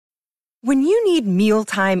When you need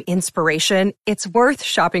mealtime inspiration, it's worth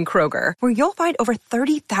shopping Kroger, where you'll find over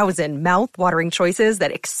 30,000 mouth-watering choices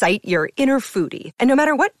that excite your inner foodie. And no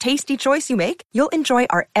matter what tasty choice you make, you'll enjoy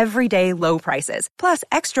our everyday low prices, plus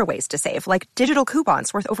extra ways to save, like digital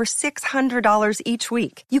coupons worth over $600 each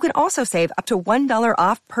week. You can also save up to $1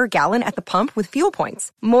 off per gallon at the pump with fuel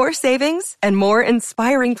points. More savings and more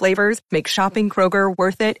inspiring flavors make shopping Kroger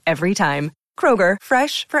worth it every time. Kroger,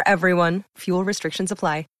 fresh for everyone. Fuel restrictions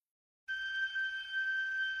apply.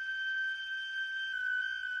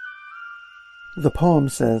 The poem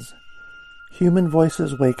says, "Human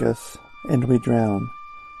voices wake us, and we drown."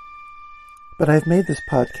 But I've made this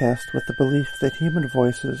podcast with the belief that human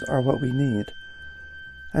voices are what we need.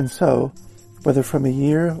 And so, whether from a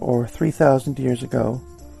year or 3,000 years ago,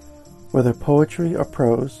 whether poetry or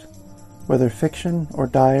prose, whether fiction or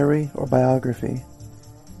diary or biography,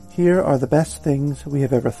 here are the best things we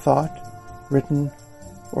have ever thought, written,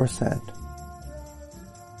 or said.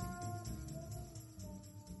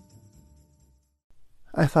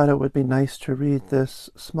 I thought it would be nice to read this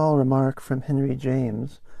small remark from Henry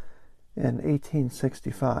James in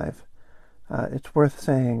 1865. It's worth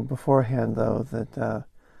saying beforehand, though, that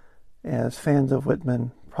as fans of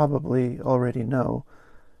Whitman probably already know,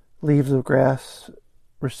 Leaves of Grass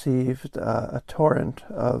received a torrent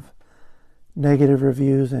of negative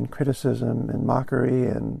reviews and criticism and mockery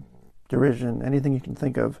and derision, anything you can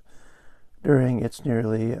think of, during its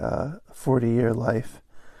nearly 40-year life.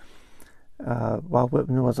 While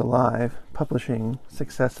Whitman was alive, publishing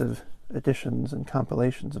successive editions and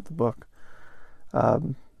compilations of the book.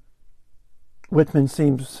 Whitman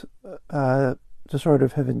seems to sort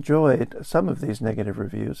of have enjoyed some of these negative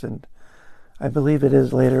reviews, and I believe it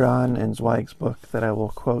is later on in Zweig's book that I will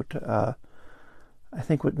quote, I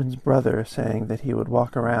think Whitman's brother saying that he would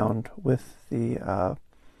walk around with the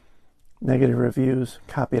negative reviews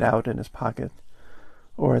copied out in his pocket,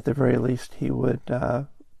 or at the very least he would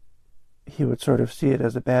sort of see it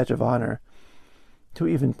as a badge of honor to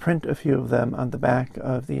even print a few of them on the back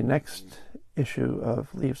of the next issue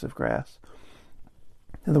of Leaves of Grass.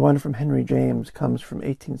 And the one from Henry James comes from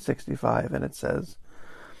 1865, and it says,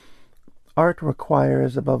 "Art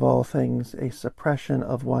requires above all things a suppression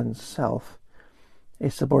of one's self,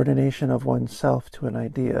 a subordination of one's self to an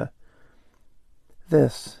idea.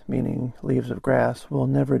 This," meaning Leaves of Grass, "will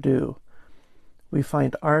never do. We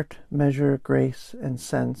find art, measure, grace, and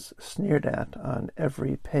sense sneered at on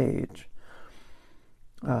every page."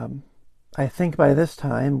 I think by this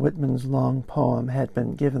time Whitman's long poem had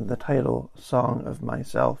been given the title Song of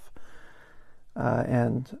Myself,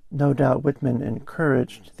 and no doubt Whitman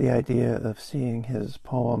encouraged the idea of seeing his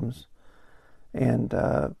poems and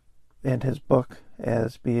his book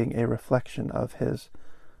as being a reflection of his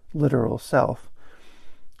literal self.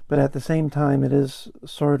 But at the same time, it is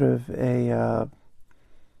sort of a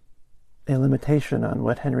limitation on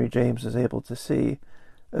what Henry James is able to see,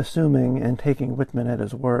 assuming and taking Whitman at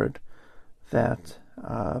his word that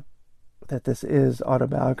this is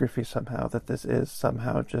autobiography somehow, that this is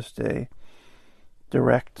somehow just a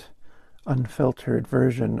direct, unfiltered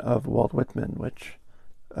version of Walt Whitman, which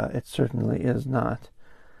it certainly is not.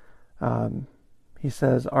 He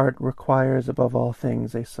says, "Art requires above all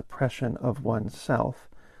things a suppression of oneself,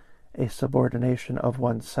 a subordination of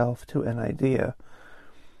oneself to an idea."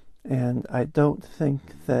 And I don't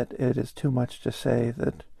think that it is too much to say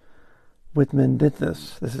that Whitman did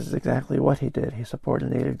this. This is exactly what he did. He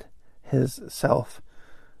subordinated his self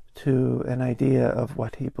to an idea of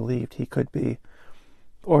what he believed he could be,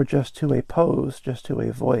 or just to a pose, just to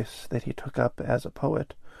a voice that he took up as a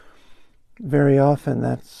poet. Very often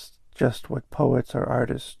that's just what poets or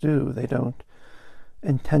artists do. They don't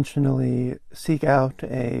intentionally seek out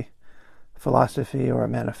a philosophy or a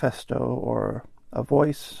manifesto or a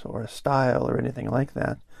voice or a style or anything like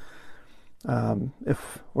that.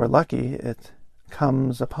 If we're lucky, it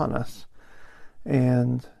comes upon us,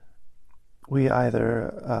 and we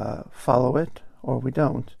either follow it or we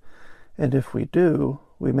don't. And if we do,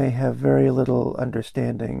 we may have very little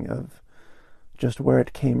understanding of just where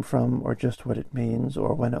it came from, or just what it means,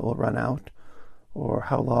 or when it will run out, or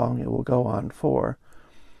how long it will go on for.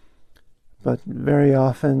 But very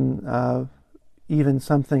often, even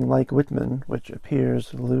something like Whitman, which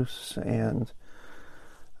appears loose and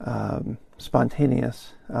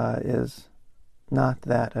spontaneous, is not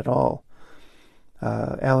that at all.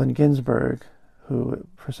 Allen Ginsberg, who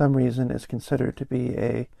for some reason is considered to be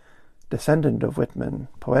a descendant of Whitman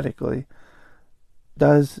poetically,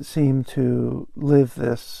 does seem to live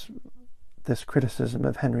this criticism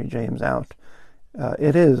of Henry James out.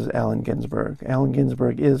 It is Allen Ginsberg. Allen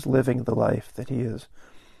Ginsberg is living the life that he is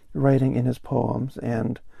writing in his poems,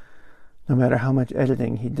 and no matter how much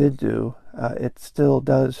editing he did do, it still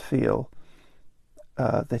does feel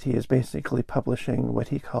that he is basically publishing what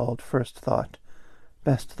he called first thought,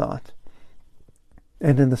 best thought.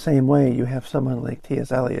 And in the same way, you have someone like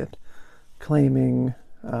T.S. Eliot claiming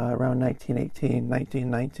around 1918,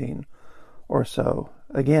 1919 or so,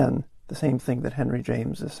 again, the same thing that Henry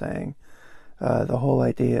James is saying, the whole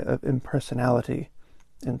idea of impersonality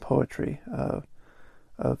in poetry,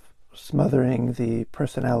 of smothering the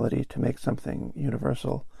personality to make something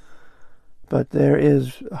universal. But there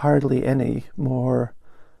is hardly any more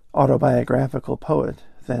autobiographical poet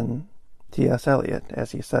than T.S. Eliot,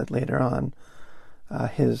 as he said later on.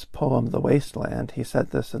 His poem, The Wasteland, he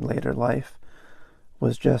said this in later life,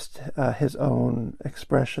 was just his own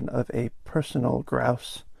expression of a personal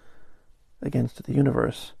grouse against the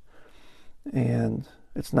universe. And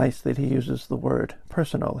it's nice that he uses the word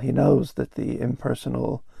personal. He knows that the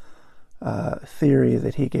impersonal theory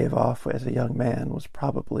that he gave off as a young man was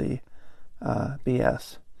probably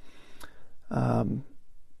BS.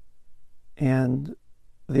 And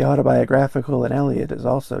the autobiographical in Eliot is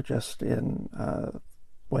also just in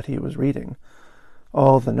what he was reading.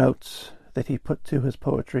 All the notes that he put to his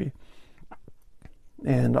poetry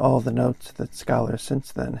and all the notes that scholars since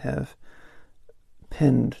then have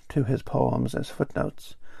pinned to his poems as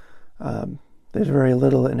footnotes. There's very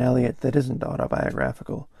little in Eliot that isn't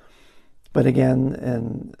autobiographical. But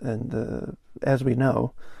again, as we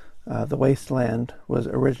know, The Wasteland was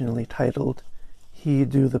originally titled He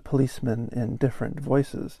Do the Policeman in Different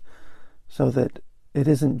Voices, so that it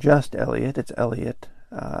isn't just Eliot, it's Eliot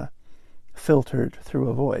filtered through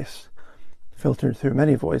a voice, filtered through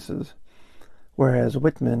many voices, whereas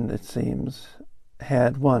Whitman, it seems,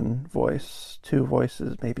 had one voice, two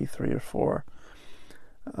voices, maybe three or four.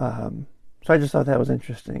 So I just thought that was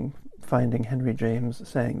interesting, finding Henry James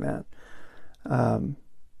saying that.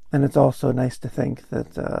 And it's also nice to think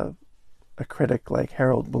that a critic like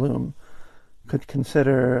Harold Bloom could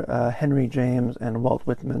consider Henry James and Walt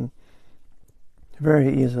Whitman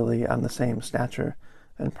very easily on the same stature,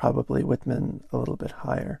 and probably Whitman a little bit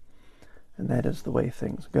higher. And that is the way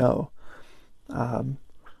things go.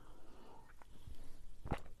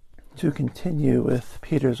 To continue with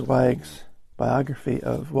Peter Zweig's biography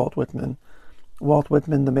of Walt Whitman,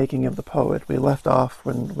 The Making of the Poet, we left off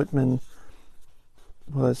when Whitman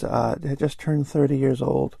had just turned 30 years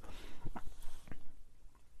old.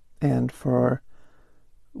 And for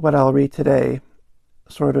what I'll read today,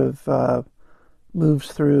 sort of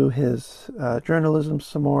moves through his journalism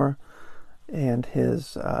some more and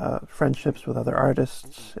his friendships with other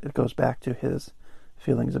artists. It goes back to his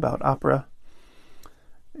feelings about opera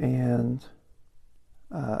and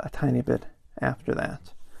a tiny bit after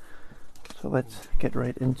that. So let's get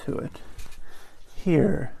right into it.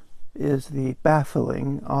 Here is the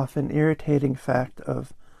baffling, often irritating fact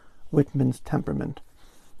of Whitman's temperament: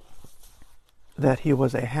 that he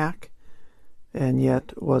was a hack, and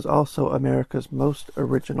yet was also America's most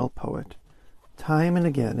original poet. Time and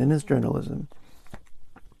again in his journalism,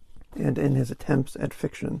 and in his attempts at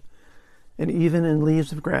fiction, and even in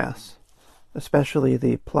Leaves of Grass, especially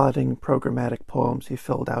the plodding, programmatic poems he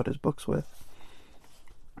filled out his books with,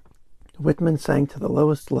 Whitman sank to the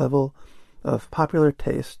lowest level of popular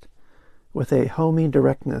taste with a homey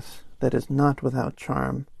directness that is not without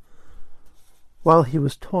charm. While he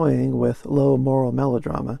was toying with low moral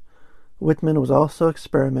melodrama, Whitman was also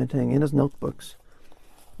experimenting in his notebooks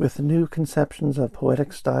with new conceptions of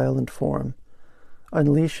poetic style and form,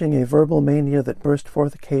 unleashing a verbal mania that burst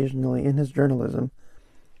forth occasionally in his journalism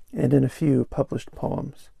and in a few published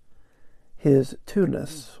poems. His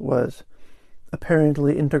two-ness was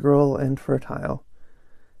apparently integral and fertile.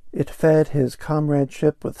 It fed his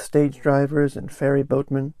comradeship with stage drivers and ferry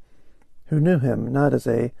boatmen, who knew him not as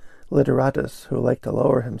a literatus who liked to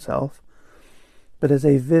lower himself, but as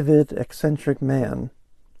a vivid, eccentric man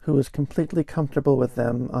who was completely comfortable with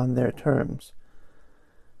them on their terms.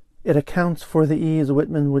 It accounts for the ease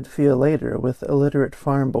Whitman would feel later with illiterate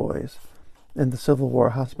farm boys in the Civil War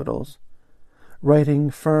hospitals, writing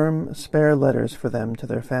firm, spare letters for them to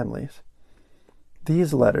their families.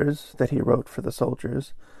 These letters that he wrote for the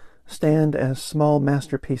soldiers stand as small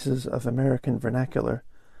masterpieces of American vernacular,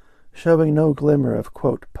 showing no glimmer of,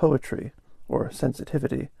 quote, poetry or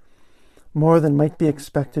sensitivity, more than might be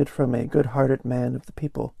expected from a good-hearted man of the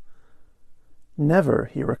people. Never,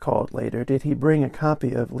 he recalled later, did he bring a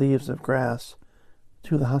copy of Leaves of Grass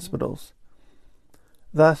to the hospitals.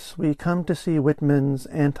 Thus we come to see Whitman's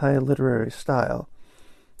anti-literary style,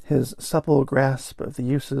 his supple grasp of the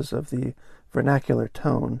uses of the vernacular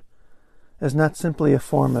tone, as not simply a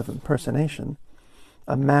form of impersonation,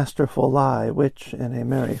 a masterful lie which, in a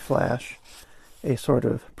merry flash, a sort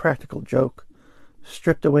of practical joke,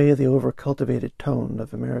 stripped away the over-cultivated tone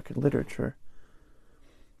of American literature.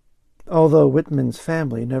 Although Whitman's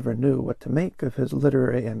family never knew what to make of his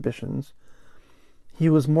literary ambitions, he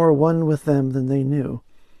was more one with them than they knew.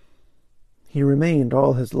 He remained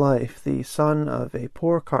all his life the son of a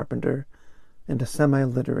poor carpenter and a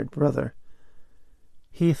semi-literate brother.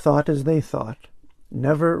 He thought as they thought,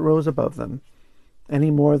 never rose above them,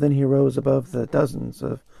 any more than he rose above the dozens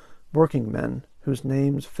of working men whose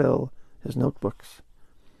names fill his notebooks.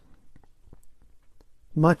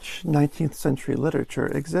 Much 19th century literature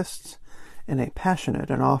exists in a passionate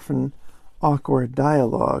and often awkward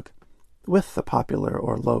dialogue with the popular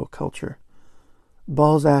or low culture.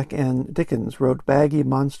 Balzac and Dickens wrote baggy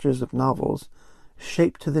monsters of novels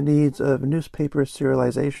shaped to the needs of newspaper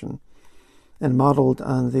serialization and modeled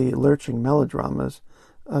on the lurching melodramas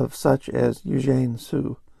of such as Eugene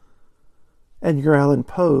Sue. Edgar Allan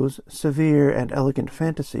Poe's severe and elegant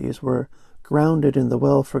fantasies were grounded in the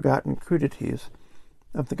well-forgotten crudities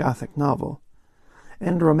of the Gothic novel,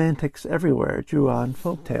 and romantics everywhere drew on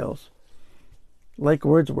folk tales. Like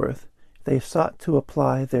Wordsworth, they sought to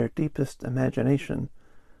apply their deepest imagination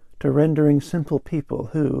to rendering simple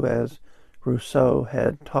people who, as Rousseau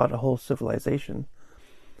had taught a whole civilization,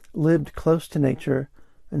 lived close to nature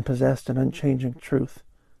and possessed an unchanging truth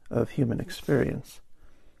of human experience.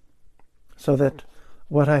 So that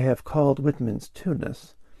what I have called Whitman's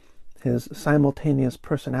two-ness, his simultaneous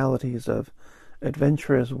personalities of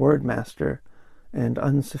adventurous wordmaster and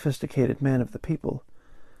unsophisticated man of the people,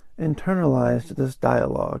 internalized this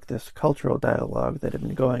dialogue, this cultural dialogue that had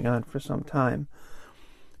been going on for some time,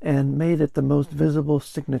 and made it the most visible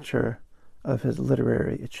signature of his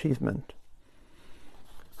literary achievement.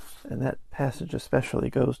 And that passage especially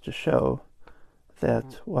goes to show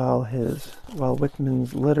that while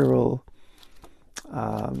Whitman's literal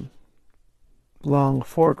long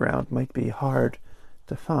foreground might be hard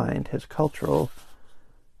to find, his cultural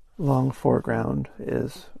long foreground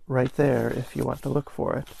is right there if you want to look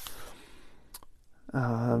for it.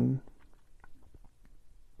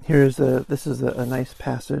 This is a nice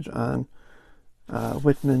passage on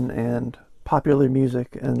Whitman and popular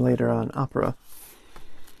music and later on opera.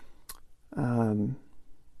 Here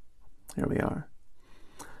we are.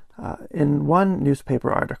 In one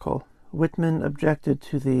newspaper article, Whitman objected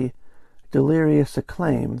to the delirious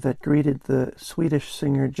acclaim that greeted the Swedish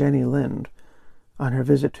singer Jenny Lind on her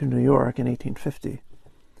visit to New York in 1850.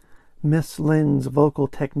 Miss Lind's vocal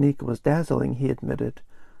technique was dazzling, he admitted,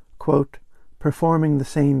 quote, performing the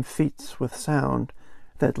same feats with sound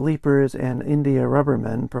that leapers and India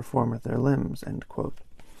rubbermen perform with their limbs, end quote.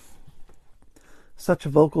 Such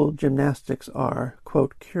vocal gymnastics are,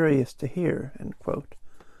 quote, curious to hear, end quote.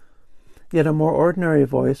 Yet a more ordinary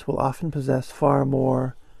voice will often possess far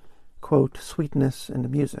more, quote, sweetness and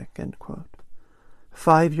music, end quote.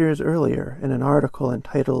 5 years earlier, in an article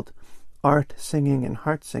entitled Art, Singing, and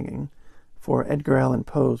Heart Singing for Edgar Allan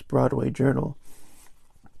Poe's Broadway Journal,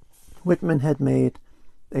 Whitman had made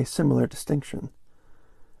a similar distinction.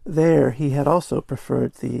 There he had also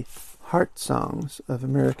preferred the heart songs of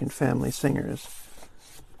American family singers,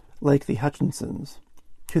 like the Hutchinsons,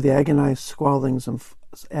 to the agonized squallings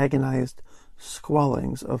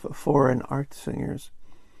of foreign art singers.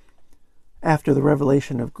 After the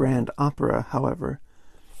revelation of grand opera, however,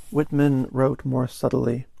 Whitman wrote more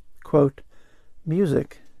subtly, quote,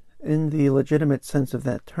 music, in the legitimate sense of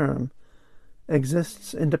that term,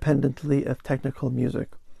 exists independently of technical music,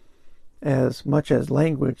 as much as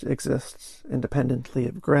language exists independently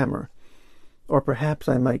of grammar, or perhaps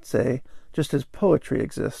I might say, just as poetry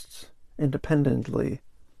exists independently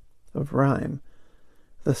of rhyme.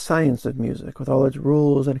 The science of music, with all its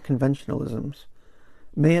rules and conventionalisms,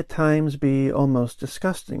 may at times be almost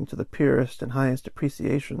disgusting to the purest and highest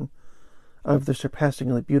appreciation of the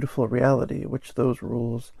surpassingly beautiful reality which those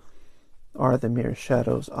rules are the mere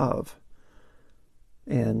shadows of.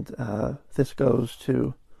 And this goes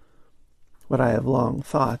to what I have long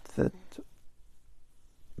thought, that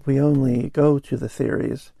we only go to the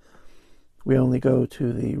theories, we only go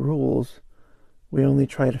to the rules, we only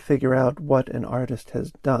try to figure out what an artist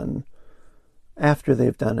has done after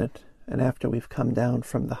they've done it, and after we've come down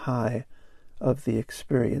from the high of the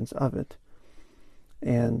experience of it.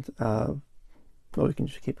 And, we can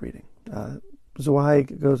just keep reading.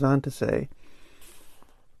 Zweig goes on to say,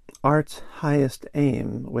 art's highest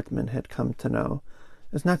aim, Whitman had come to know,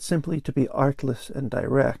 is not simply to be artless and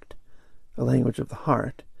direct, a language of the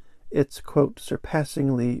heart. Its, quote,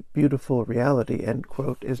 surpassingly beautiful reality, end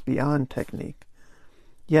quote, is beyond technique,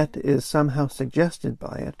 yet is somehow suggested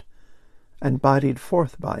by it, embodied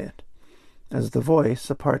forth by it, as the voice,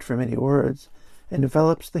 apart from any words,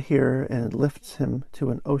 envelops the hearer and lifts him to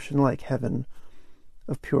an ocean-like heaven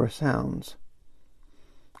of pure sounds.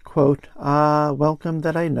 Quote, "Ah, welcome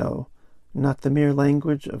that I know, not the mere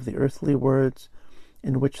language of the earthly words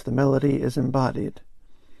in which the melody is embodied,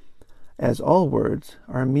 as all words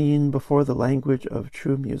are mean before the language of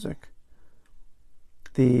true music."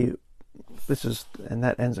 And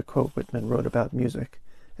that ends a quote Whitman wrote about music,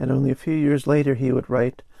 and only a few years later he would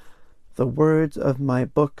write, "The words of my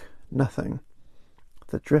book, nothing.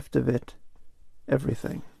 The drift of it,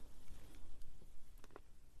 everything."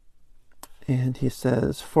 And he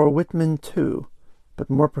says, for Whitman too, but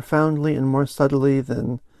more profoundly and more subtly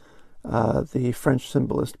than the French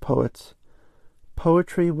symbolist poets,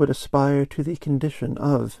 poetry would aspire to the condition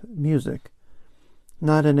of music,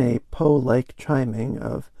 not in a Poe-like chiming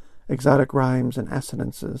of exotic rhymes and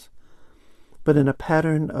assonances, but in a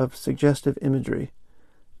pattern of suggestive imagery,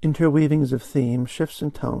 interweavings of theme, shifts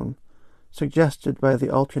in tone, suggested by the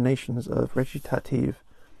alternations of recitative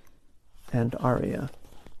and aria.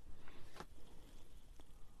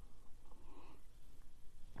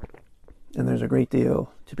 And there's a great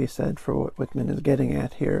deal to be said for what Whitman is getting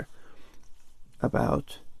at here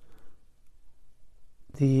about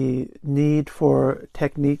the need for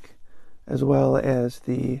technique as well as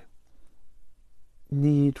the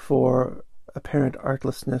need for apparent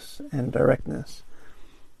artlessness and directness.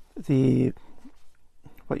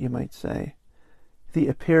 What you might say, the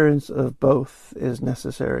appearance of both is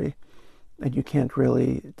necessary, and you can't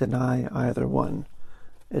really deny either one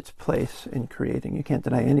its place in creating. You can't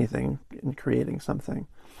deny anything in creating something,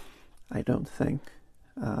 I don't think.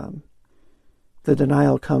 The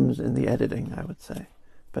denial comes in the editing, I would say,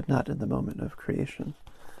 but not in the moment of creation.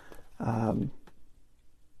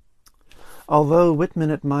 Although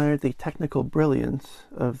Whitman admired the technical brilliance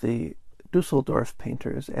of the Dusseldorf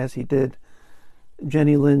painters, as he did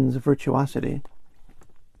Jenny Lind's virtuosity,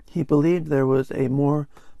 he believed there was a more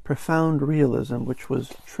profound realism which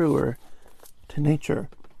was truer to nature,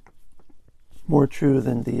 more true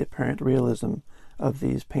than the apparent realism of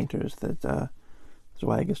these painters that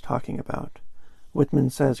Zweig is talking about. Whitman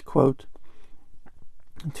says, quote,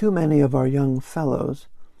 "Too many of our young fellows,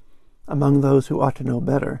 among those who ought to know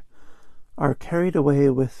better, are carried away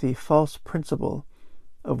with the false principle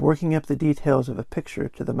of working up the details of a picture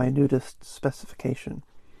to the minutest specification.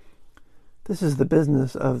 This is the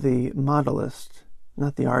business of the modelist,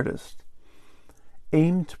 not the artist.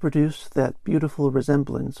 Aim to produce that beautiful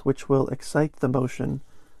resemblance which will excite the motion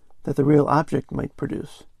that the real object might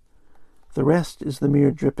produce. The rest is the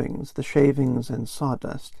mere drippings, the shavings and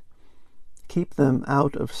sawdust. Keep them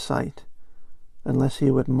out of sight, unless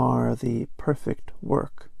you would mar the perfect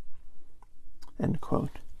work." End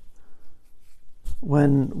quote.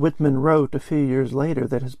 When Whitman wrote a few years later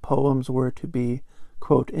that his poems were to be,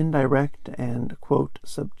 quote, "indirect and," quote,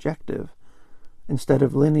 "subjective," instead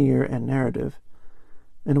of linear and narrative,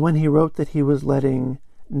 and when he wrote that he was letting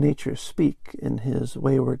nature speak in his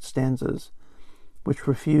wayward stanzas, which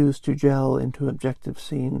refused to gel into objective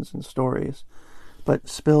scenes and stories, but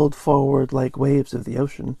spilled forward like waves of the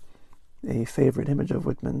ocean, a favorite image of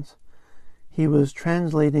Whitman's, he was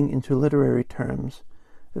translating into literary terms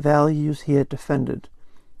values he had defended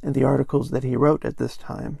in the articles that he wrote at this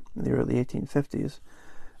time, in the early 1850s,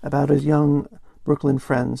 about his young Brooklyn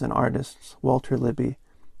friends and artists, Walter Libby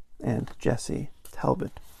and Jesse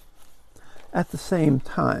Talbot. At the same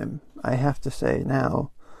time, I have to say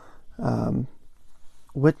now,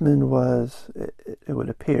 Whitman was, it would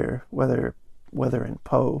appear, whether in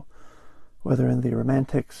Poe, whether in the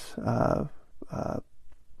Romantics,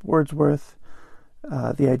 Wordsworth,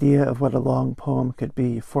 the idea of what a long poem could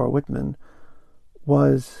be for Whitman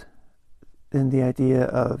was in the idea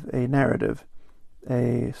of a narrative,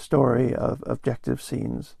 a story of objective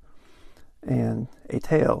scenes, and a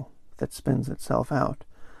tale that spins itself out.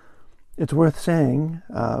 It's worth saying,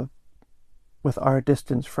 with our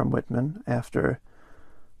distance from Whitman, after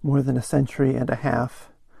more than a century and a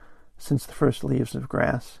half since the first Leaves of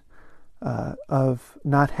Grass, of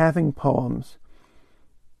not having poems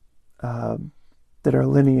that are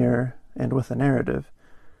linear and with a narrative,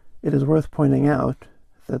 it is worth pointing out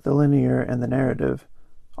that the linear and the narrative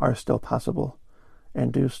are still possible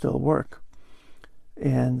and do still work,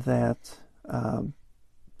 and that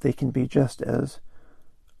they can be just as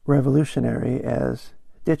revolutionary as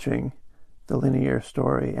ditching the linear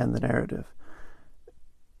story and the narrative.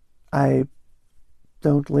 I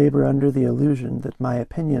don't labor under the illusion that my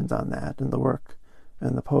opinions on that and the work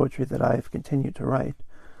and the poetry that I've continued to write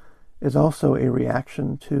is also a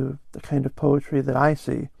reaction to the kind of poetry that I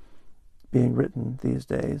see being written these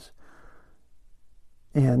days,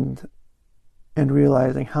 and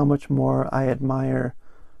realizing how much more I admire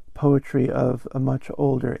poetry of a much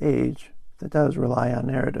older age that does rely on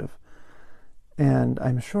narrative. And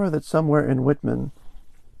I'm sure that somewhere in Whitman,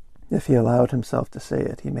 if he allowed himself to say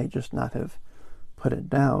it, he may just not have put it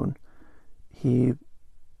down, he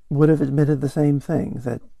would have admitted the same thing,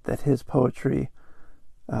 that his poetry,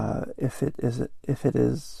 if it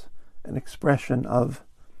is an expression of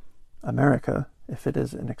America, if it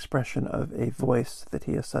is an expression of a voice that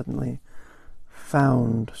he has suddenly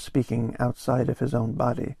found speaking outside of his own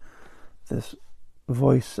body, this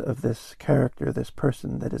voice of this character, this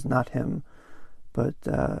person that is not him, but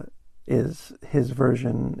is his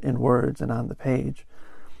version in words and on the page,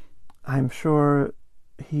 I'm sure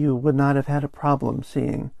he would not have had a problem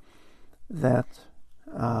seeing that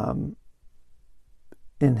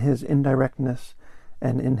in his indirectness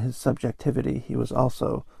and in his subjectivity, he was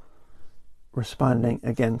also responding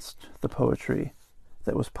against the poetry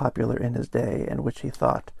that was popular in his day and which he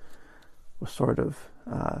thought was sort of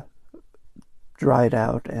dried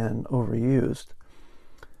out and overused.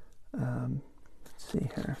 Let's see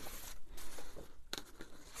here.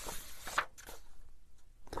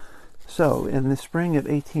 So, in the spring of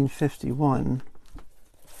 1851,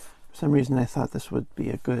 for some reason I thought this would be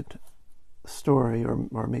a good story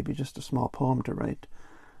or maybe just a small poem to write.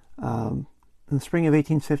 In the spring of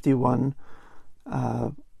 1851,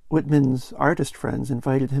 Whitman's artist friends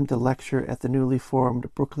invited him to lecture at the newly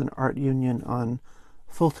formed Brooklyn Art Union on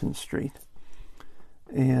Fulton Street.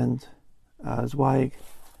 And Zweig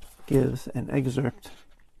gives an excerpt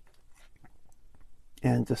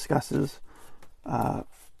and discusses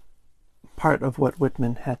part of what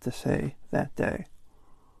Whitman had to say that day.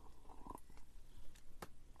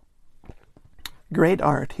 Great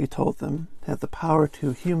art, he told them, had the power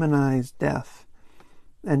to humanize death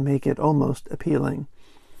and make it almost appealing.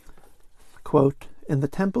 Quote, "In the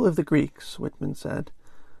Temple of the Greeks," Whitman said,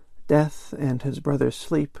 "Death and his brother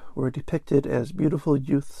Sleep were depicted as beautiful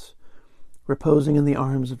youths reposing in the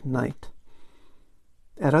arms of night.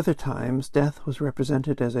 At other times, death was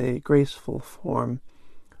represented as a graceful form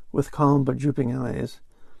with calm but drooping eyes,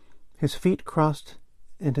 his feet crossed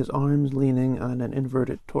and his arms leaning on an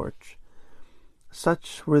inverted torch.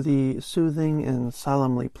 Such were the soothing and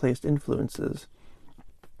solemnly placed influences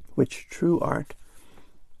which true art,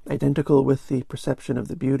 identical with the perception of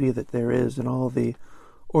the beauty that there is in all the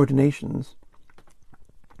ordinations,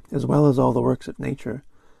 as well as all the works of nature,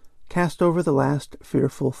 cast over the last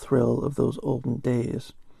fearful thrill of those olden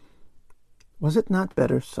days. Was it not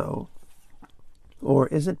better so? Or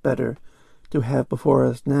is it better to have before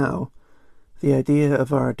us now the idea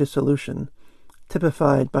of our dissolution,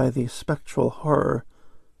 typified by the spectral horror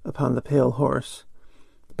upon the pale horse,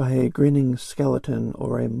 by a grinning skeleton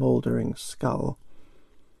or a mouldering skull?"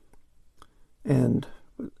 And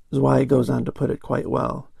Zweig goes on to put it quite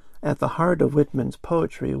well. At the heart of Whitman's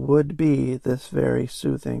poetry would be this very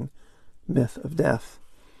soothing myth of death.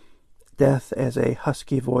 Death as a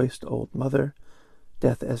husky-voiced old mother,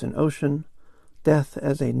 death as an ocean, death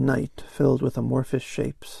as a night filled with amorphous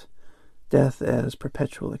shapes, death as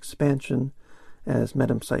perpetual expansion, as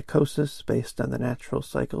metempsychosis based on the natural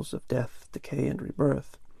cycles of death, decay, and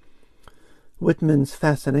rebirth. Whitman's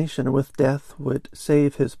fascination with death would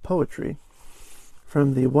save his poetry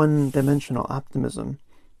from the one-dimensional optimism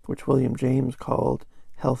which William James called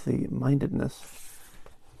healthy-mindedness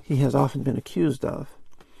he has often been accused of.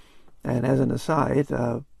 And as an aside,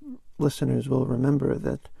 listeners will remember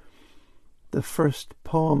that the first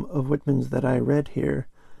poem of Whitman's that I read here,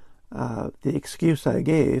 the excuse I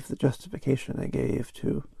gave, the justification I gave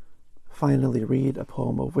to finally read a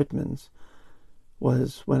poem of Whitman's,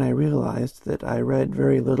 was when I realized that I read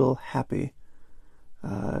very little happy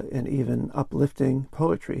and even uplifting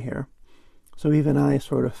poetry here. So even I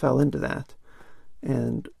sort of fell into that,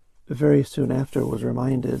 and very soon after was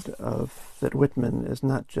reminded of that Whitman is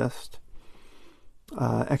not just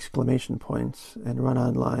exclamation points and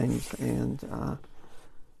run-on lines and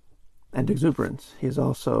exuberance. He is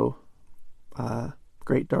also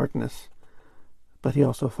great darkness, but he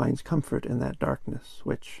also finds comfort in that darkness,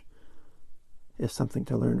 which is something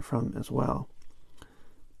to learn from as well.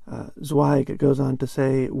 Zweig goes on to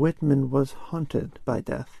say, Whitman was haunted by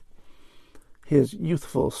death. His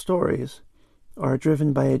youthful stories are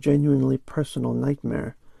driven by a genuinely personal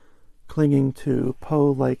nightmare, clinging to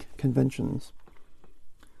Poe-like conventions.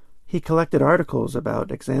 He collected articles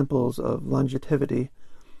about examples of longevity,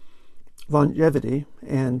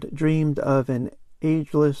 and dreamed of an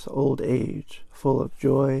ageless old age, full of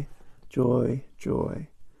joy, joy, joy.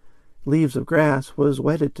 Leaves of Grass was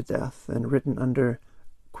wedded to death and written under,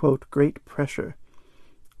 quote, great pressure,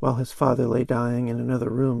 while his father lay dying in another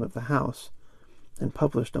room of the house, and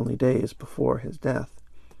published only days before his death.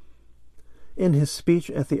 In his speech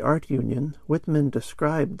at the Art Union, Whitman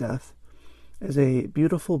described death as a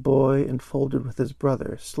beautiful boy enfolded with his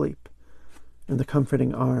brother, Sleep, in the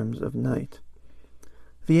comforting arms of night.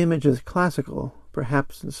 The image is classical,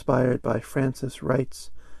 perhaps inspired by Francis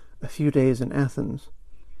Wright's A Few Days in Athens.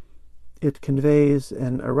 It conveys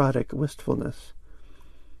an erotic wistfulness,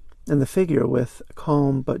 and the figure with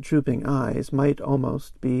calm but drooping eyes might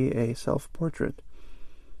almost be a self-portrait.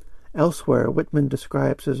 Elsewhere, Whitman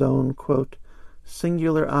describes his own, quote,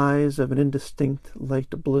 singular eyes of an indistinct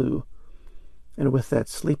light blue, and with that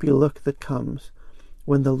sleepy look that comes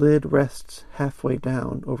when the lid rests halfway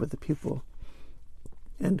down over the pupil,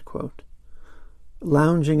 end quote.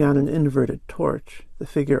 Lounging on an inverted torch, the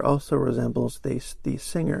figure also resembles the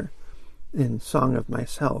singer in Song of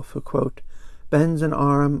Myself, who, quote, bends an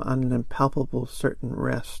arm on an impalpable certain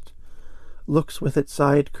rest, looks with its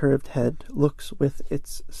side-curved head,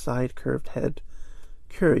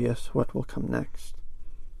 curious what will come next.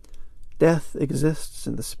 Death exists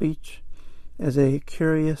in the speech as a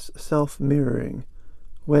curious self-mirroring,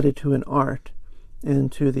 wedded to an art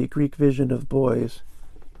and to the Greek vision of boys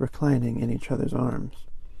reclining in each other's arms.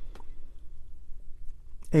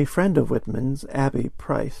 A friend of Whitman's, Abby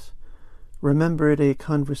Price, remembered a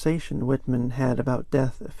conversation Whitman had about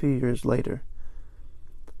death a few years later.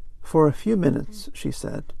 For a few minutes, she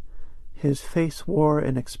said, his face wore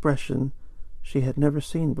an expression she had never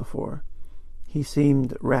seen before. He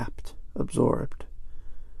seemed rapt, absorbed.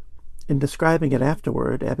 In describing it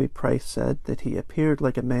afterward, Abby Price said that he appeared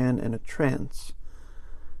like a man in a trance.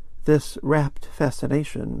 This rapt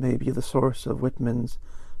fascination may be the source of Whitman's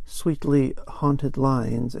sweetly haunted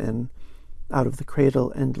lines in Out of the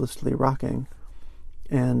Cradle Endlessly Rocking,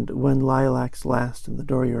 and When Lilacs Last and the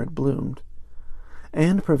Dooryard Bloomed,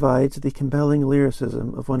 and provides the compelling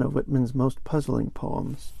lyricism of one of Whitman's most puzzling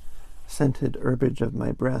poems, Scented Herbage of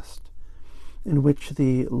My Breast, in which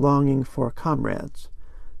the longing for comrades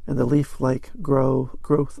and the leaf-like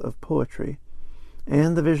growth of poetry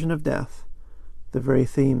and the vision of death, the very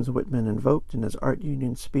themes Whitman invoked in his Art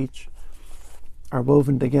Union speech, are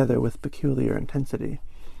woven together with peculiar intensity.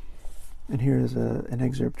 And here is an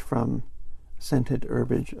excerpt from Scented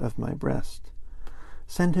Herbage of My Breast.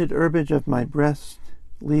 Scented herbage of my breast,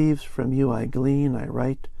 leaves from you I glean, I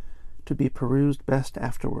write, to be perused best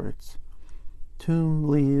afterwards. Tomb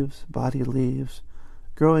leaves, body leaves,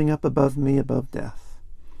 growing up above me above death.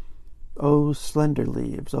 O slender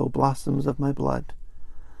leaves, O blossoms of my blood,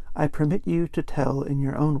 I permit you to tell in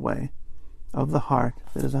your own way of the heart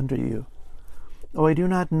that is under you. Oh, I do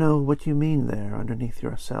not know what you mean there underneath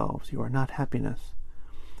yourselves. You are not happiness.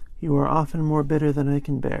 You are often more bitter than I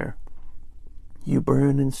can bear. You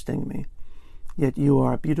burn and sting me. Yet you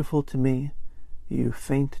are beautiful to me, you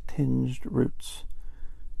faint-tinged roots.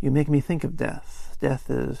 You make me think of death. Death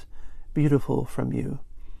is beautiful from you.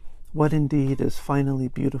 What indeed is finally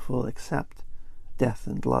beautiful except death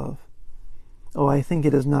and love? Oh, I think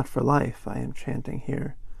it is not for life I am chanting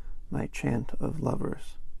here, my chant of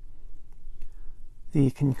lovers. The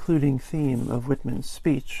concluding theme of Whitman's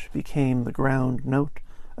speech became the ground note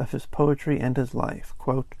of his poetry and his life.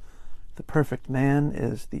 Quote, the perfect man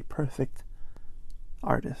is the perfect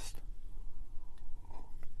artist.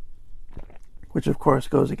 Which, of course,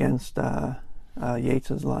 goes against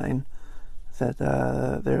Yeats's line that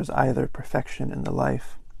there's either perfection in the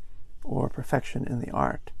life or perfection in the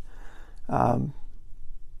art.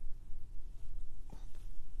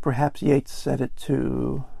 Perhaps Yeats said it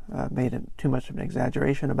made it too much of an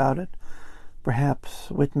exaggeration about it.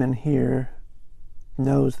 Perhaps Whitman here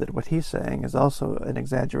knows that what he's saying is also an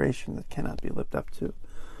exaggeration that cannot be lived up to.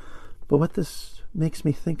 But what this makes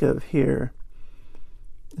me think of here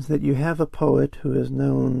is that you have a poet who is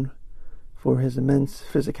known for his immense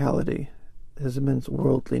physicality, his immense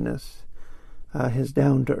worldliness, his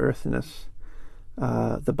down-to-earthness,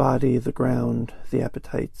 the body, the ground, the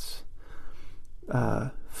appetites,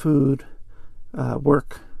 food,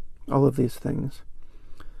 work, all of these things.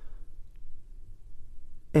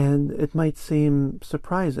 And it might seem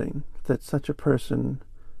surprising that such a person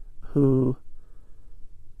who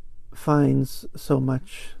finds so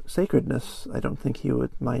much sacredness, I don't think he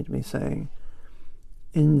would mind me saying,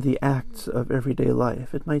 in the acts of everyday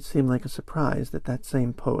life, it might seem like a surprise that that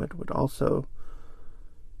same poet would also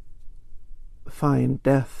find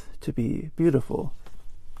death to be beautiful,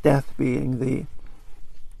 death being the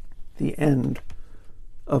end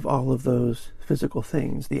of all of those physical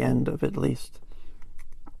things, the end of at least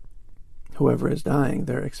whoever is dying,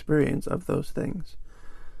 their experience of those things.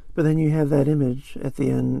 But then you have that image at the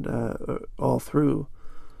end, all through,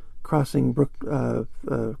 crossing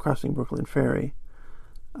Brooklyn Ferry,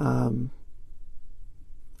 of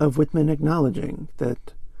Whitman acknowledging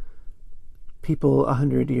that people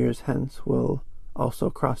 100 years hence will also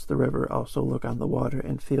cross the river, also look on the water,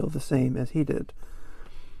 and feel the same as he did.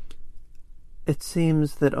 It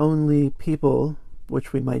seems that only people,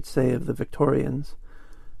 which we might say of the Victorians,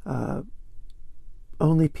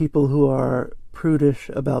 only people who are prudish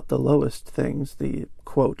about the lowest things, the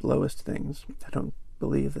quote lowest things, I don't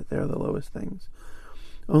believe that they're the lowest things,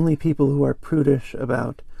 only people who are prudish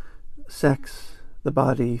about sex, the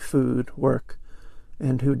body, food, work,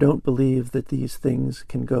 and who don't believe that these things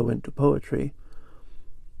can go into poetry,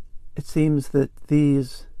 it seems that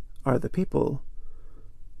these are the people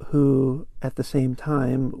who at the same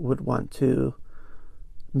time would want to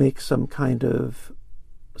make some kind of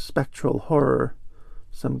spectral horror,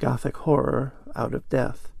 some gothic horror out of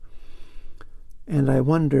death. And I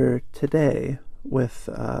wonder today,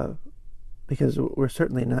 because we're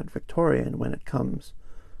certainly not Victorian when it comes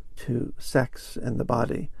to sex and the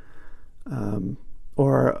body,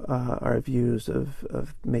 or our views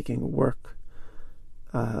of making work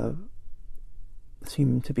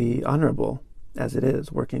seem to be honorable, as it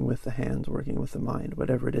is, working with the hands, working with the mind,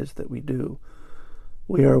 whatever it is that we do.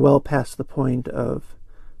 We are well past the point of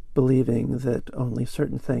believing that only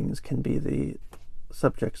certain things can be the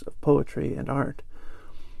subjects of poetry and art.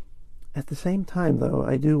 At the same time, though,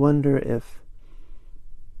 I do wonder if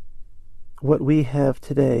what we have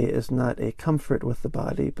today is not a comfort with the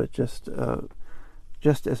body, but just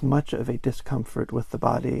as much of a discomfort with the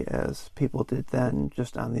body as people did then,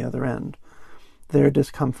 just on the other end. Their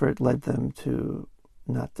discomfort led them to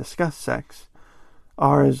not discuss sex.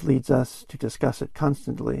 Ours leads us to discuss it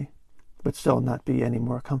constantly, but still not be any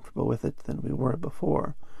more comfortable with it than we were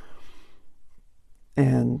before.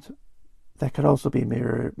 And that could also be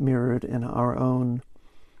mirrored in our own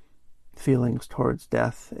feelings towards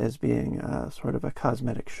death as being sort of a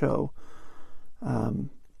cosmetic show. In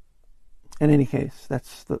any case,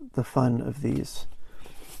 that's the fun of these.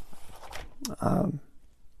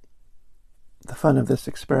 The fun of this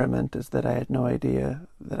experiment is that I had no idea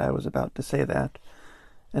that I was about to say that,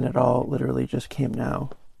 and it all literally just came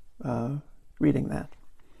now, reading that.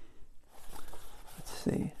 Let's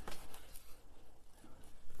see.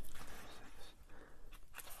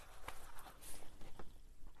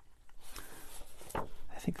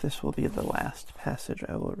 I think this will be the last passage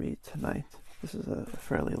I will read tonight. This is a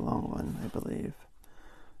fairly long one, I believe.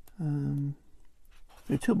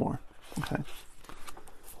 Two more. Okay.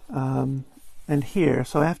 And here,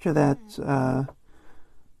 so after that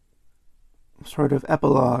sort of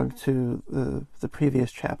epilogue to the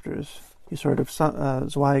previous chapters, he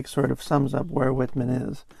Zweig sort of sums up where Whitman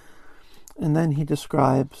is. And then he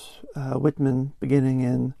describes Whitman beginning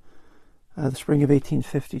in the spring of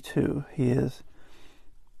 1852. He is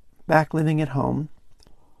back living at home,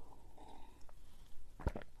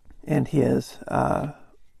 and he is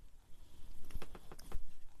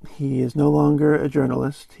no longer a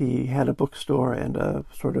journalist. He had a bookstore and a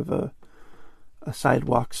sort of a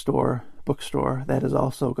sidewalk bookstore that is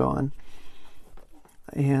also gone.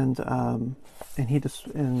 And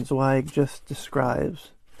Zweig just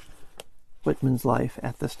describes Whitman's life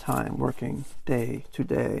at this time, working day to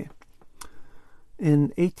day.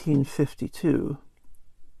 In 1852,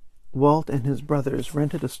 Walt and his brothers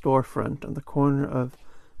rented a storefront on the corner of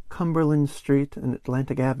Cumberland Street and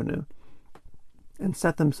Atlantic Avenue, and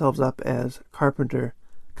set themselves up as carpenter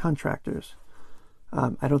contractors.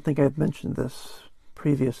 I don't think I've mentioned this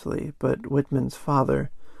previously, but Whitman's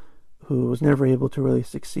father, who was never able to really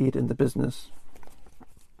succeed in the business,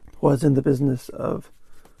 was in the business of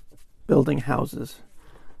building houses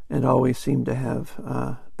and always seemed to have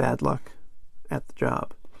bad luck at the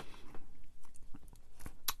job.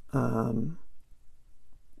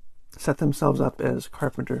 Set themselves up as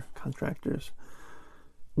carpenter contractors.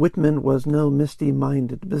 Whitman was no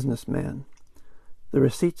misty-minded businessman. The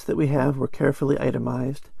receipts that we have were carefully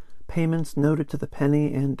itemized, payments noted to the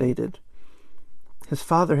penny and dated. His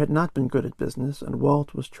father had not been good at business, and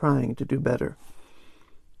Walt was trying to do better.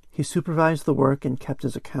 He supervised the work and kept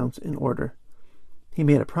his accounts in order. He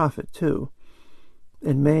made a profit, too.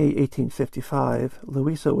 In May 1855,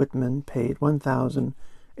 Louisa Whitman paid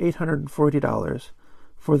 $1,840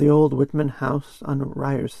 for the old Whitman house on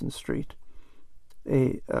Ryerson Street,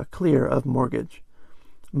 a clear of mortgage.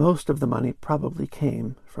 Most of the money probably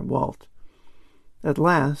came from Walt. At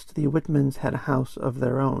last, the Whitmans had a house of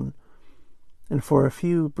their own, and for a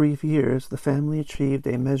few brief years the family achieved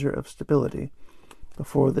a measure of stability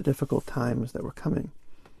before the difficult times that were coming.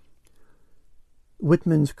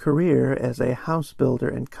 Whitman's career as a house builder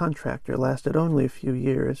and contractor lasted only a few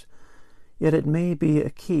years yet it may be a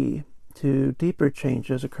key to deeper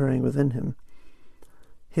changes occurring within him.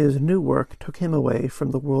 His new work took him away from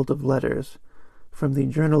the world of letters, from the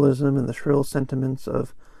journalism and the shrill sentiments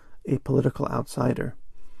of a political outsider.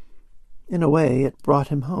 In a way, it brought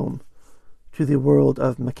him home, to the world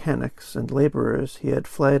of mechanics and laborers he had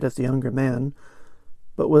fled as a younger man,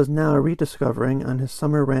 but was now rediscovering on his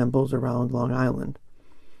summer rambles around Long Island,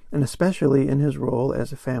 and especially in his role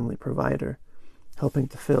as a family provider, helping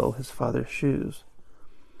to fill his father's shoes.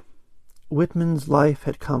 Whitman's life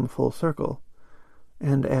had come full circle,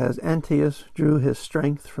 and as Antaeus drew his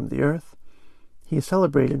strength from the earth, he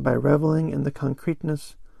celebrated by reveling in the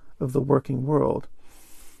concreteness of the working world.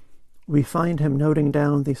 We find him noting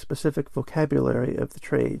down the specific vocabulary of the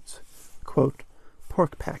trades. Quote,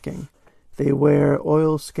 pork packing. They wear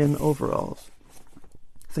oilskin overalls.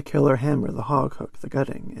 The killer hammer, the hog hook, the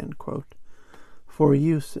gutting, end quote, for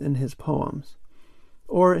use in his poems,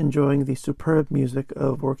 or enjoying the superb music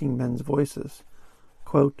of working men's voices.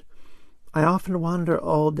 Quote, I often wander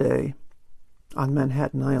all day on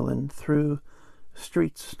Manhattan Island through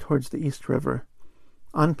streets towards the East River,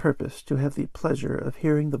 on purpose to have the pleasure of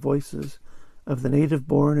hearing the voices of the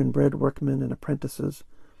native-born and bred workmen and apprentices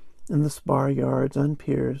in the spar yards on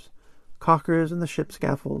piers, caulkers in the ship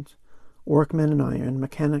scaffolds, workmen in iron,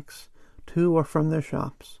 mechanics to or from their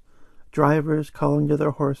shops, drivers calling to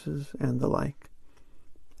their horses, and the like.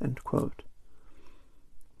 End quote.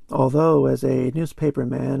 Although, as a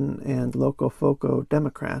newspaperman and loco-foco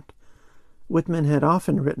Democrat, Whitman had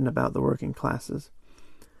often written about the working classes,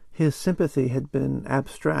 his sympathy had been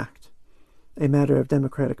abstract, a matter of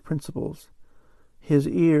democratic principles. His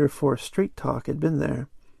ear for street talk had been there,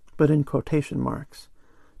 but in quotation marks,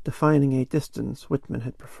 defining a distance Whitman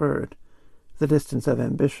had preferred, the distance of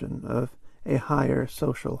ambition, of a higher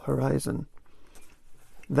social horizon.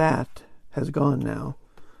 That has gone now.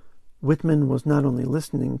 Whitman was not only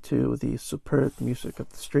listening to the superb music of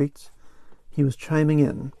the streets, he was chiming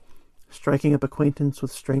in, striking up acquaintance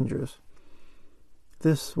with strangers.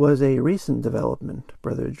 This was a recent development,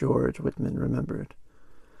 Brother George Whitman remembered.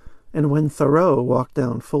 And when Thoreau walked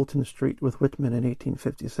down Fulton Street with Whitman in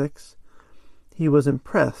 1856, he was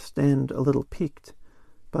impressed and a little piqued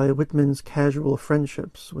by Whitman's casual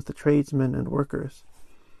friendships with the tradesmen and workers.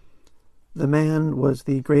 The man was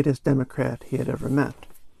the greatest Democrat he had ever met,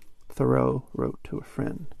 Thoreau wrote to a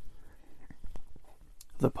friend.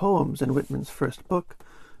 The poems in Whitman's first book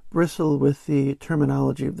bristle with the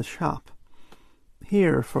terminology of the shop.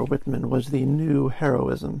 Here, for Whitman, was the new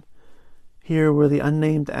heroism. Here were the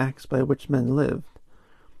unnamed acts by which men lived.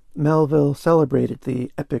 Melville celebrated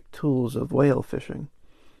the epic tools of whale fishing.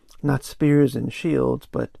 Not spears and shields,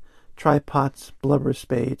 but trypots, blubber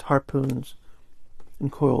spades, harpoons,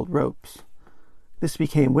 and coiled ropes. This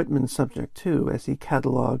became Whitman's subject, too, as he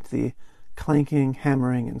catalogued the clanking,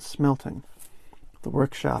 hammering, and smelting, the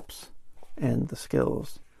workshops, and the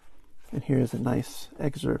skills. And here's a nice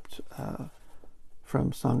excerpt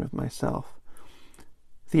from Song of Myself.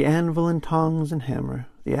 The anvil and tongs and hammer,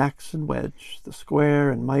 the axe and wedge, the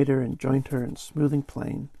square and miter and jointer and smoothing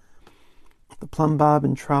plane, the plumb bob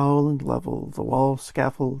and trowel and level, the wall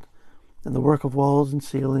scaffold, and the work of walls and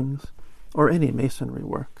ceilings, or any masonry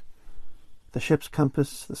work, the ship's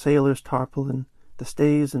compass, the sailor's tarpaulin, the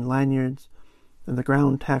stays and lanyards, and the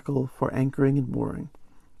ground tackle for anchoring and mooring,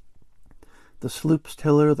 the sloop's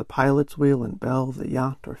tiller, the pilot's wheel and bell, the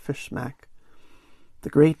yacht or fish smack, the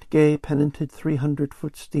great gay pennanted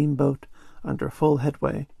 300-foot steamboat under full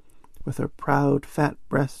headway, with her proud fat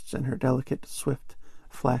breasts and her delicate, swift,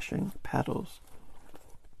 flashing paddles.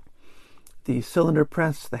 The cylinder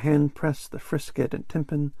press, the hand press, the frisket and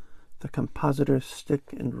tympan, the compositor's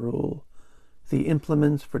stick and rule, the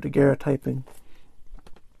implements for daguerreotyping,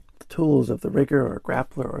 the tools of the rigger or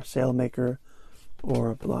grappler or sailmaker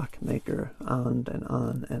or block maker, on and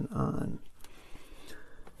on and on.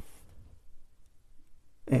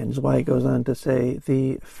 And Zweig goes on to say,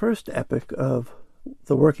 the first epic of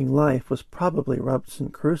the working life was probably Robinson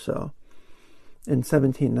Crusoe in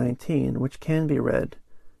 1719, which can be read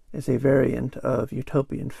as a variant of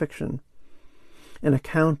utopian fiction, an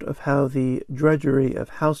account of how the drudgery of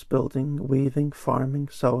house building, weaving, farming,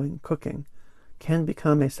 sewing, cooking can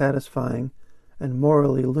become a satisfying and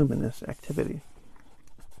morally luminous activity.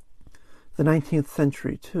 The 19th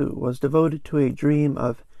century, too, was devoted to a dream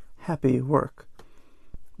of happy work,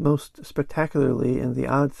 most spectacularly in the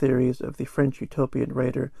odd theories of the French utopian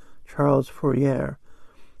writer Charles Fourier,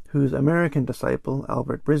 whose American disciple,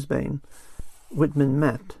 Albert Brisbane, Whitman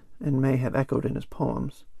met and may have echoed in his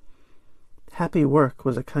poems. Happy work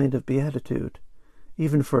was a kind of beatitude,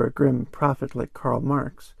 even for a grim prophet like Karl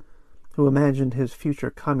Marx, who imagined his future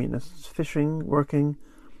communists fishing, working,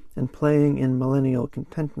 and playing in millennial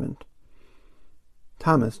contentment.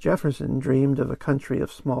 Thomas Jefferson dreamed of a country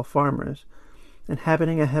of small farmers,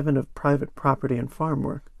 inhabiting a heaven of private property and farm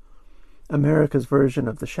work, America's version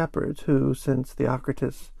of the shepherds who, since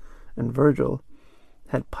Theocritus and Virgil,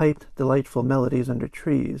 had piped delightful melodies under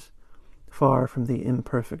trees, far from the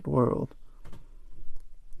imperfect world.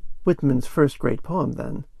 Whitman's first great poem,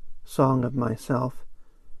 then, Song of Myself,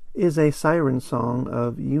 is a siren song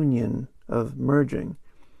of union, of merging.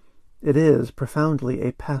 It is profoundly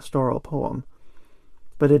a pastoral poem,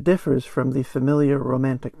 but it differs from the familiar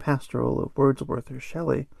romantic pastoral of Wordsworth or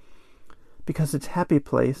Shelley, because its happy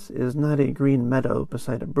place is not a green meadow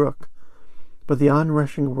beside a brook, but the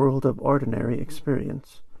onrushing world of ordinary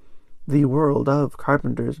experience, the world of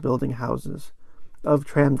carpenters building houses, of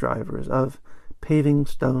tram drivers, of paving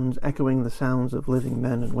stones echoing the sounds of living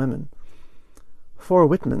men and women. For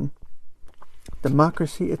Whitman,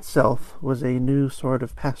 democracy itself was a new sort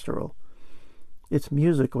of pastoral. Its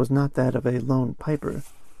music was not that of a lone piper,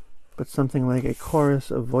 but something like a chorus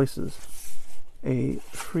of voices, a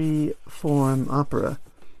free-form opera,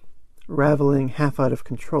 raveling half out of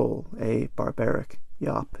control, a barbaric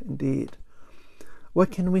yawp indeed.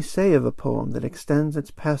 What can we say of a poem that extends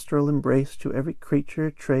its pastoral embrace to every creature,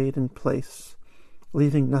 trade, and place,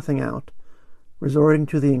 leaving nothing out, resorting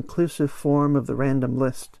to the inclusive form of the random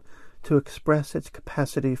list to express its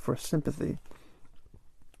capacity for sympathy?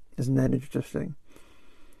 Isn't that interesting?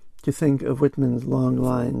 To think of Whitman's long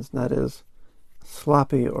lines not as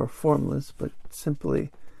sloppy or formless, but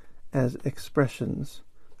simply as expressions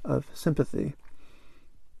of sympathy.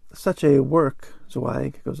 Such a work,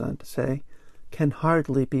 Zweig goes on to say, can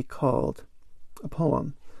hardly be called a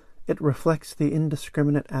poem. It reflects the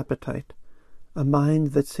indiscriminate appetite, a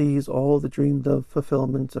mind that sees all the dreamed-of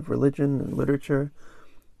fulfillments of religion and literature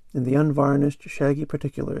in the unvarnished, shaggy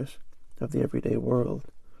particulars of the everyday world.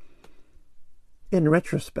 In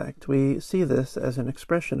retrospect, we see this as an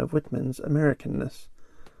expression of Whitman's Americanness.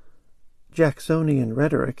 Jacksonian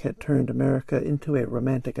rhetoric had turned America into a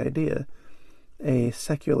romantic idea, a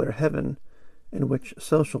secular heaven in which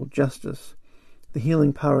social justice, the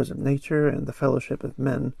healing powers of nature, and the fellowship of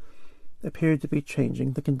men appeared to be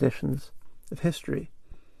changing the conditions of history.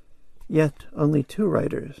 Yet only two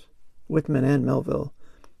writers, Whitman and Melville,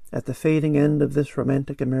 at the fading end of this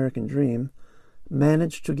romantic American dream,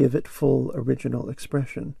 managed to give it full original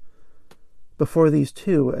expression. Before these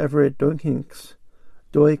two, Everett Duyckinck's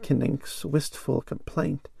wistful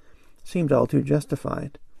complaint seemed all too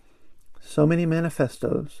justified. So many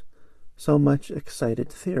manifestos, so much excited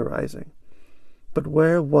theorizing. But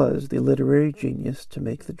where was the literary genius to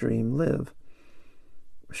make the dream live?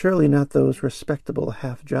 Surely not those respectable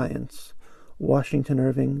half-giants, Washington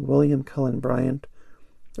Irving, William Cullen Bryant,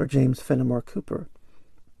 or James Fenimore Cooper.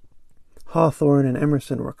 Hawthorne and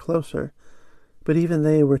Emerson were closer, but even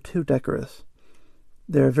they were too decorous.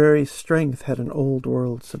 Their very strength had an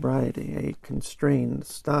old-world sobriety, a constrained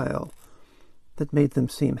style that made them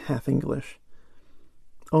seem half-English.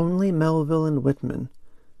 Only Melville and Whitman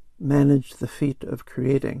managed the feat of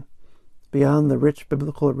creating, beyond the rich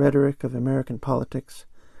biblical rhetoric of American politics,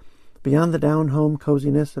 beyond the down-home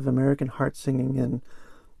coziness of American heart-singing and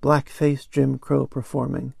black-faced Jim Crow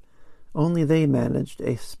performing. Only they managed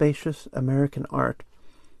a spacious American art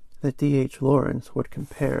that D.H. Lawrence would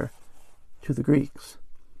compare to the Greeks.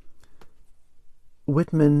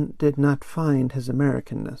 Whitman did not find his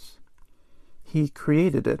Americanness. He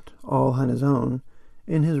created it all on his own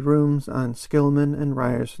in his rooms on Skillman and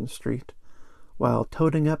Ryerson Street, while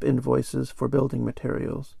toting up invoices for building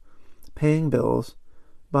materials, paying bills,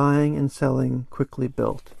 buying and selling quickly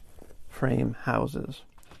built frame houses.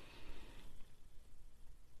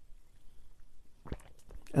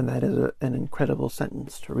 And that is an incredible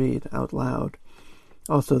sentence to read out loud.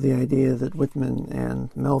 Also, the idea that Whitman and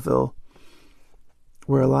Melville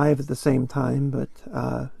were alive at the same time, but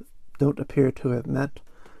don't appear to have met.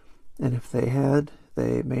 And if they had,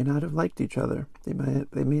 they may not have liked each other. They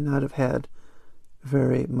may not have had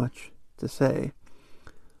very much to say.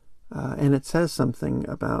 And it says something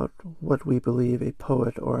about what we believe a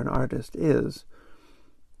poet or an artist is,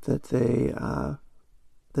 that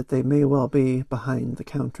they may well be behind the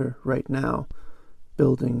counter right now,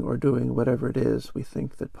 building or doing whatever it is we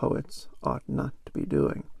think that poets ought not to be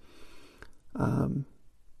doing.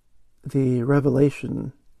 The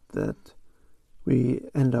revelation that we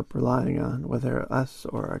end up relying on, whether us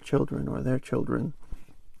or our children or their children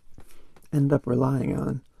end up relying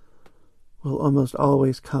on, will almost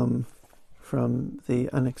always come from the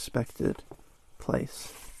unexpected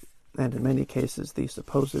place, and in many cases the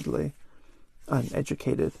supposedly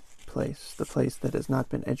uneducated place, the place that has not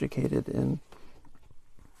been educated in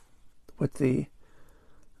what the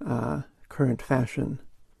current fashion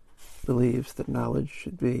believes that knowledge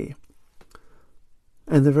should be.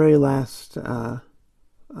 And the very last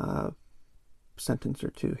sentence or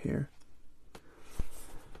two here.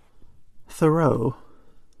 Thoreau,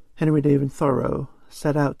 Henry David Thoreau,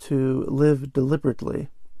 set out to live deliberately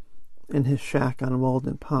in his shack on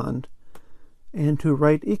Walden Pond, and to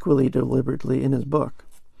write equally deliberately in his book.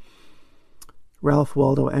 Ralph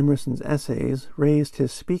Waldo Emerson's essays raised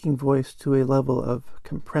his speaking voice to a level of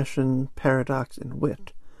compression, paradox, and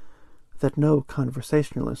wit that no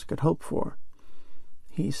conversationalist could hope for.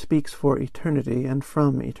 He speaks for eternity and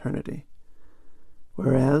from eternity.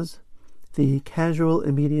 Whereas the casual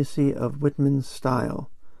immediacy of Whitman's style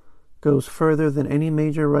goes further than any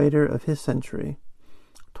major writer of his century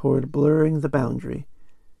toward blurring the boundary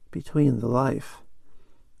between the life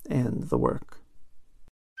and the work.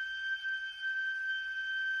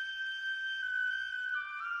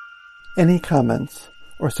 Any comments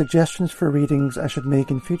or suggestions for readings I should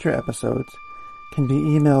make in future episodes can be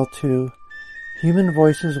emailed to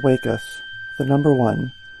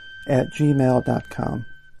humanvoiceswakeus1@gmail.com.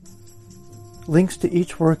 Links to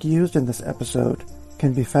each work used in this episode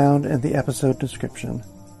can be found in the episode description.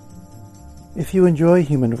 If you enjoy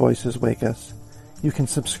Human Voices Wake Us, you can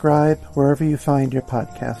subscribe wherever you find your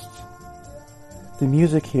podcasts. The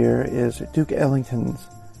music here is Duke Ellington's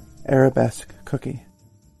Arabesque Cookie.